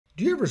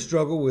Do you ever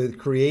struggle with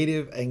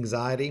creative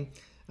anxiety?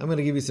 I'm going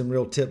to give you some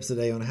real tips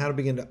today on how to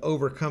begin to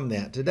overcome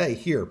that today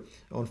here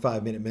on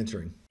 5-Minute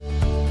Mentoring.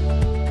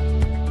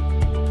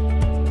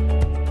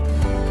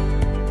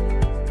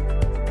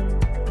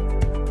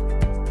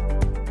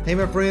 Hey,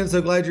 my friends,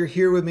 so glad you're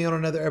here with me on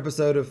another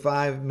episode of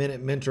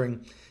 5-Minute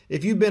Mentoring.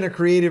 If you've been a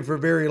creative for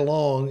very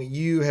long,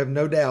 you have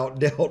no doubt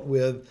dealt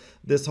with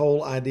this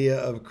whole idea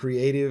of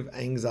creative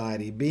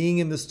anxiety, being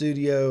in the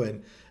studio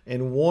and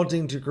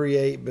wanting to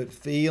create, but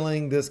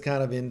feeling this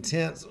kind of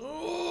intense,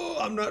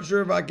 I'm not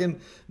sure if I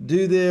can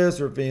do this,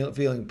 or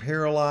feeling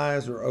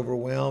paralyzed or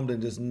overwhelmed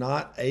and just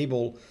not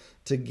able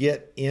to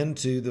get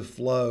into the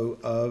flow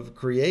of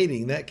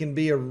creating. That can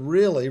be a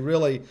really,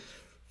 really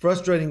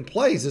frustrating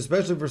place,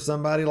 especially for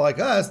somebody like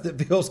us that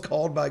feels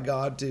called by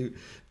God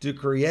to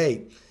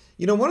create.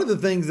 You know, one of the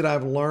things that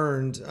I've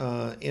learned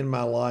in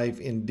my life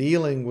in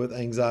dealing with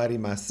anxiety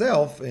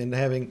myself and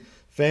having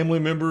family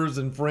members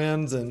and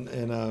friends and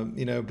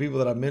people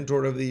that I've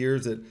mentored over the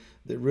years that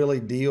really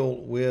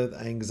deal with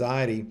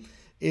anxiety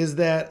is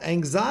that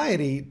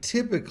anxiety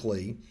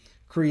typically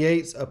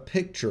creates a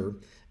picture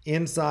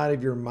inside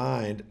of your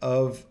mind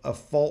of a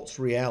false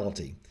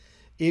reality.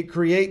 It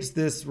creates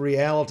this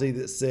reality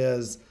that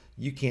says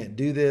you can't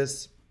do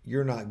this,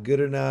 you're not good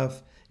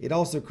enough. It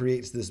also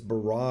creates this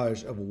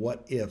barrage of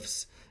what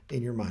ifs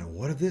in your mind.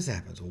 What if this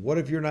happens? Well, what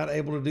if you're not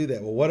able to do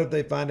that? Well, what if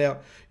they find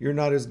out you're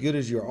not as good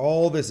as you are?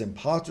 All this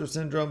imposter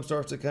syndrome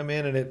starts to come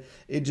in, and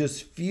it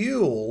just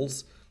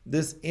fuels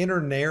this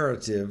inner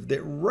narrative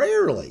that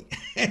rarely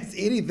has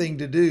anything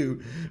to do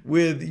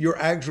with your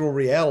actual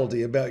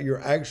reality about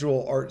your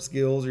actual art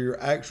skills or your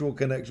actual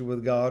connection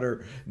with God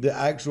or the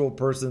actual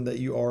person that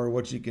you are,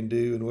 what you can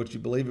do and what you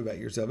believe about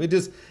yourself. It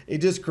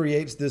just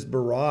creates this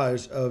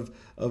barrage of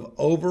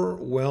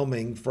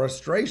overwhelming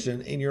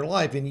frustration in your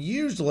life. And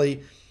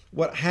usually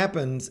what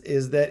happens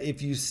is that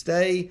if you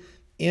stay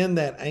in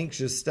that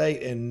anxious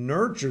state and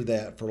nurture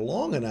that for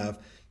long enough,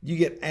 you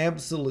get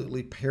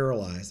absolutely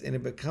paralyzed, and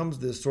it becomes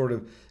this sort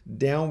of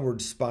downward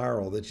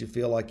spiral that you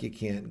feel like you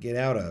can't get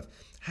out of.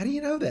 How do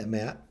you know that,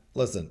 Matt?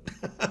 Listen,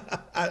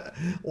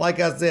 like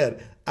I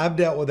said, I've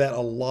dealt with that a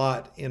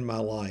lot in my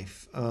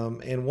life.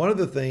 And one of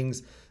the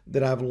things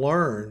that I've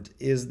learned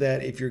is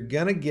that if you're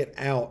going to get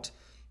out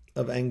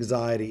of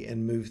anxiety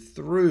and move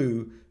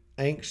through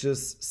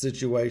anxious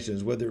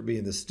situations, whether it be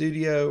in the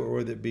studio or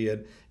whether it be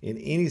in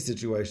any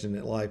situation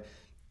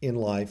in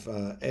life,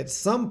 at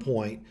some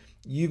point,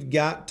 you've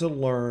got to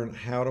learn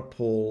how to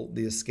pull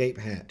the escape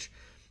hatch.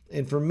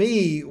 And for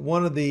me,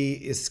 one of the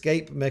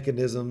escape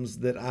mechanisms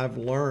that I've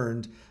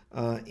learned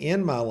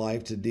in my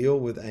life to deal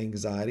with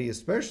anxiety,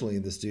 especially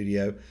in the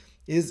studio,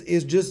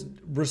 is just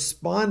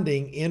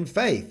responding in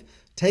faith,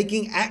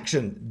 taking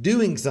action,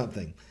 doing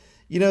something.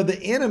 You know,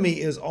 the enemy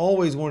is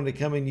always wanting to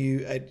come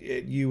at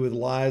you with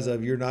lies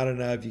of you're not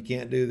enough, you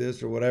can't do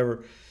this or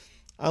whatever.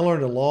 I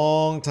learned a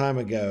long time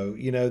ago,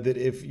 that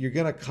if you're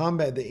going to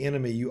combat the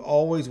enemy, you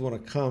always want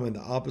to come in the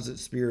opposite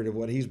spirit of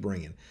what he's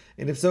bringing.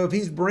 And if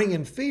he's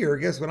bringing fear,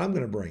 guess what I'm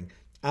going to bring?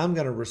 I'm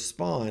going to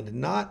respond,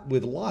 not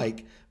with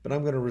but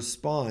I'm going to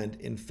respond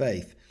in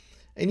faith.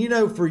 And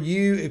for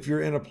you, if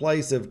you're in a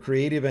place of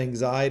creative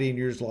anxiety and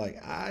you're just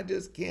like, I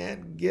just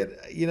can't get,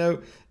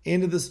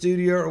 into the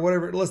studio or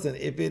whatever. Listen,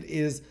 if it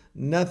is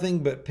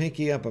nothing but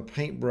picking up a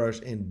paintbrush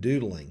and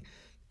doodling,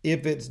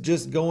 if it's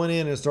just going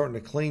in and starting to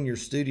clean your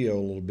studio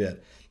a little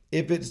bit,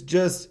 if it's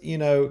just,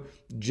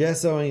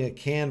 gessoing a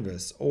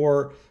canvas,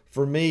 or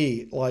for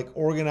me, like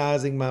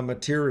organizing my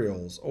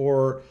materials,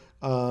 or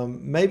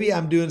maybe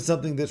I'm doing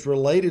something that's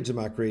related to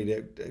my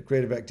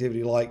creative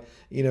activity, like,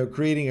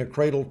 creating a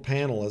cradled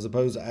panel as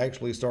opposed to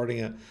actually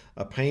starting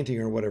a painting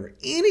or whatever.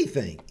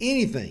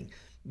 Anything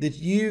that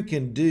you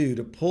can do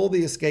to pull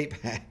the escape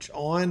hatch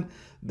on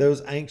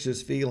those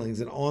anxious feelings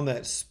and on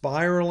that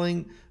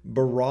spiraling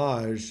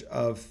barrage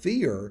of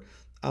fear,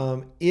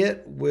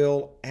 it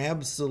will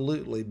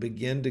absolutely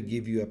begin to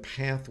give you a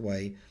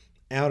pathway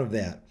out of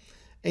that.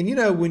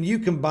 And when you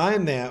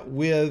combine that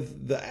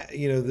with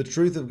the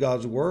truth of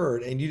God's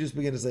word, and you just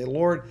begin to say,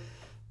 Lord,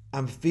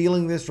 I'm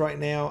feeling this right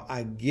now.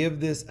 I give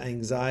this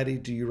anxiety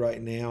to you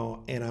right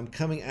now, and I'm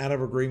coming out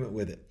of agreement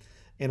with it.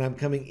 And I'm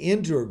coming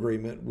into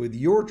agreement with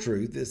your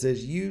truth that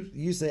says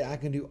you say I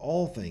can do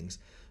all things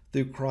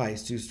through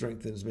Christ who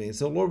strengthens me. And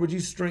so, Lord, would you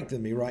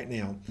strengthen me right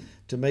now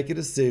to make a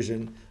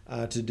decision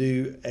to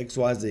do X,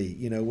 Y,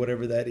 Z,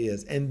 whatever that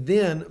is, and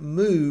then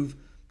move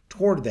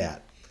toward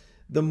that.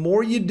 The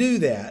more you do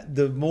that,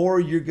 the more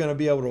you're going to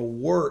be able to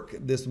work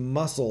this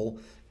muscle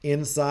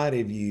inside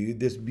of you,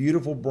 this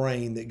beautiful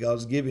brain that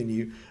God's given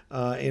you,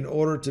 in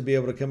order to be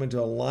able to come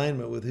into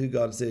alignment with who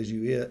God says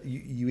who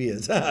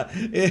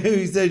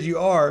He says you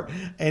are,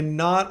 and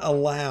not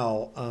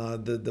allow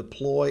the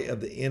ploy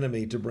of the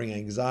enemy to bring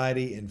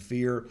anxiety and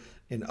fear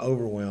and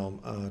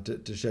overwhelm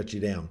to shut you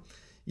down.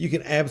 You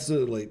can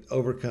absolutely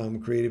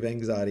overcome creative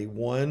anxiety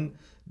one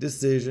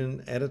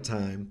decision at a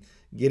time.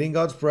 Get in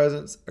God's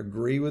presence,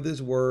 agree with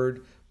His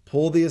word,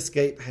 pull the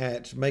escape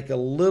hatch, make a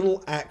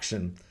little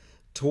action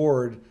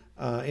toward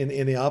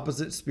in the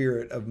opposite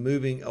spirit of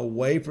moving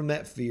away from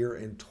that fear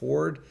and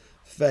toward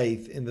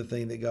faith in the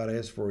thing that God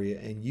has for you.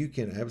 And you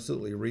can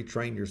absolutely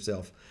retrain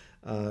yourself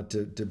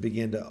to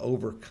begin to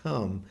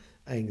overcome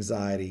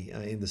anxiety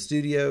in the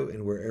studio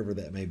and wherever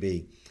that may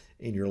be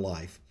in your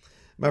life.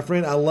 My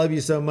friend, I love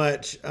you so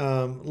much.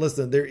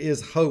 Listen, there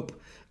is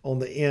hope on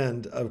the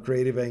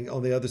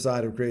on the other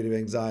side of creative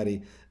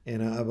anxiety.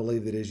 And I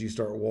believe that as you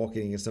start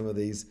walking in some of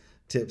these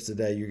tips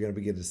today, you're going to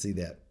begin to see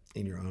that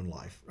in your own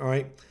life. All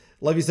right.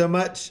 Love you so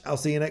much. I'll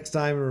see you next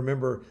time. And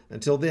remember,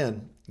 until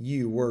then,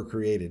 you were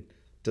created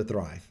to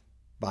thrive.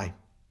 Bye.